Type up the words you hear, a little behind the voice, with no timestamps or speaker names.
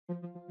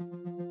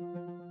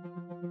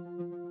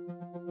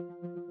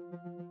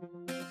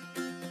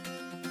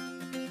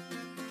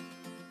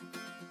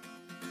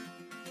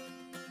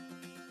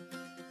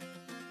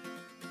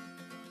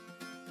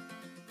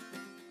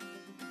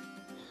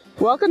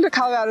Welcome to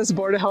Colorado's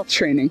Board of Health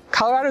training.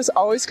 Colorado is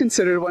always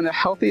considered one of the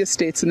healthiest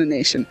states in the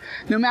nation.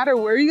 No matter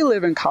where you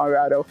live in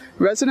Colorado,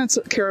 residents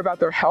care about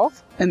their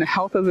health and the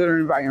health of their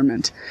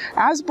environment.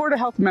 As Board of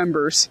Health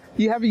members,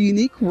 you have a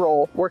unique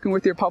role working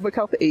with your public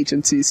health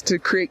agencies to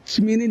create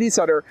communities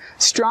that are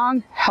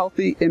strong,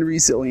 healthy, and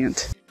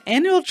resilient.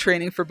 Annual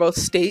training for both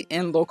state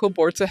and local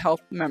boards of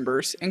health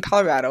members in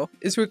Colorado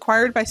is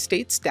required by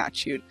state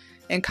statute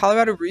and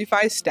Colorado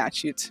Revised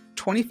Statutes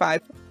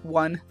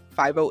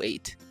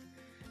 25-1508.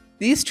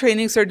 These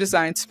trainings are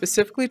designed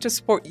specifically to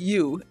support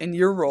you in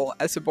your role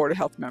as a Board of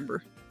Health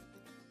member.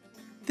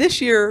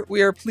 This year,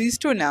 we are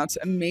pleased to announce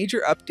a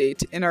major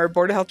update in our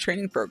Board of Health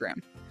training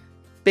program.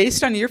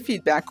 Based on your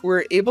feedback,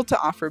 we're able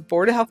to offer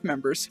Board of Health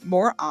members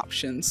more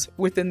options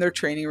within their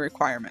training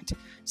requirement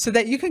so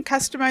that you can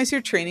customize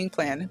your training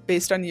plan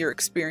based on your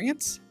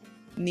experience,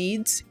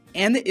 needs,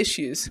 and the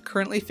issues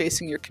currently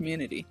facing your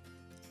community.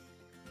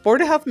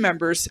 Board of Health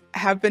members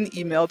have been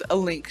emailed a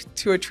link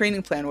to a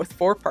training plan with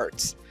 4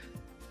 parts.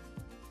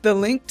 The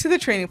link to the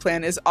training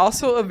plan is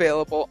also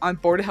available on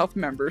Board of Health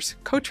members'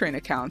 CoTrain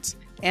accounts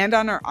and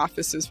on our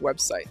office's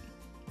website.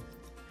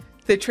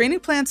 The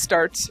training plan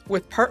starts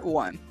with Part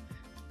 1,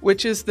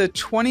 which is the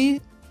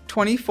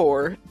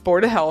 2024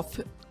 Board of Health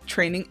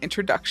Training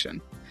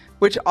Introduction,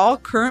 which all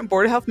current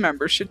Board of Health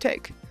members should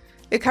take.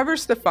 It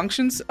covers the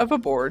functions of a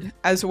board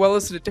as well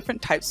as the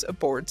different types of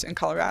boards in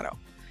Colorado,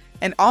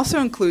 and also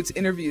includes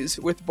interviews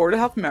with Board of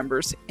Health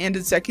members and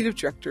executive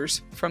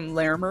directors from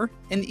Larimer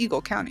and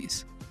Eagle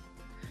counties.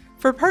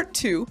 For Part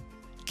 2,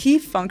 Key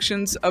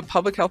Functions of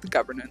Public Health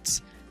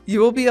Governance, you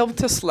will be able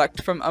to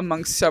select from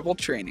among several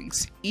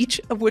trainings, each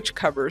of which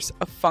covers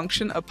a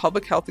function of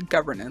public health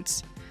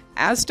governance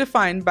as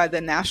defined by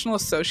the National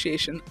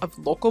Association of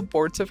Local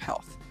Boards of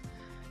Health.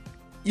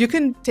 You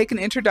can take an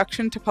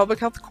Introduction to Public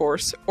Health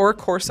course or a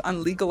course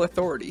on legal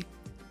authority,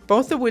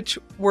 both of which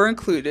were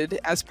included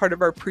as part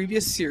of our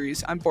previous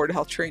series on Board of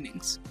Health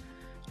trainings.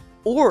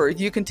 Or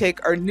you can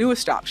take our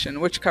newest option,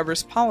 which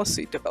covers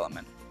policy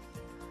development.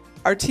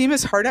 Our team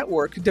is hard at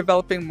work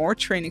developing more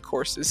training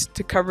courses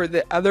to cover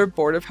the other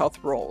Board of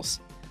Health roles,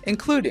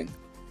 including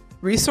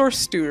resource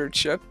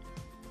stewardship,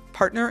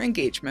 partner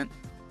engagement,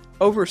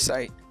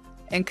 oversight,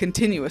 and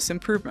continuous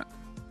improvement.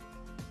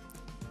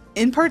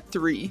 In Part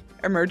 3,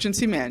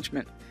 Emergency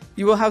Management,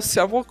 you will have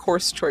several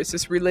course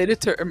choices related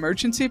to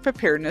emergency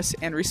preparedness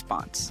and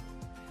response.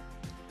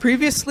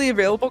 Previously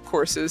available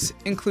courses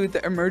include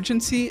the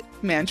Emergency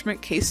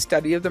Management Case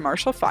Study of the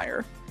Marshall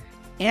Fire,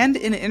 and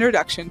an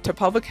Introduction to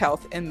Public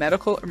Health and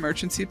Medical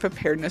Emergency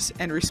Preparedness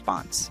and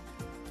Response.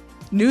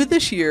 New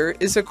this year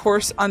is a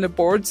course on the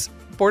Board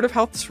of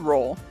Health's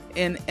role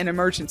in an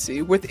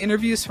emergency with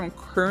interviews from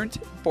current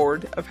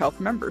Board of Health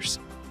members.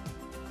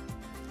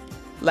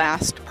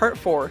 Last, Part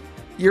 4,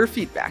 Your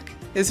Feedback,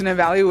 is an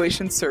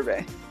evaluation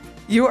survey.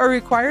 You are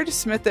required to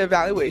submit the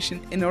evaluation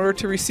in order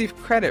to receive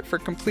credit for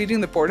completing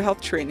the Board of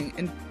Health training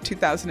in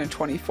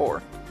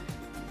 2024.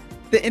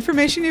 The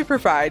information you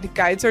provide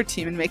guides our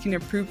team in making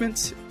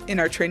improvements in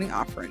our training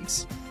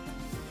offerings.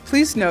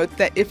 Please note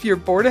that if your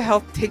Board of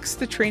Health takes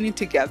the training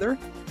together,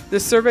 the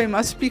survey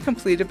must be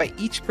completed by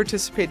each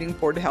participating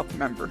Board of Health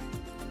member.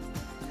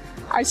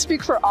 I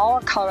speak for all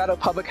Colorado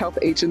Public Health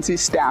Agency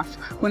staff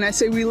when I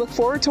say we look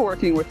forward to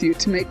working with you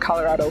to make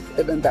Colorado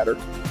even better.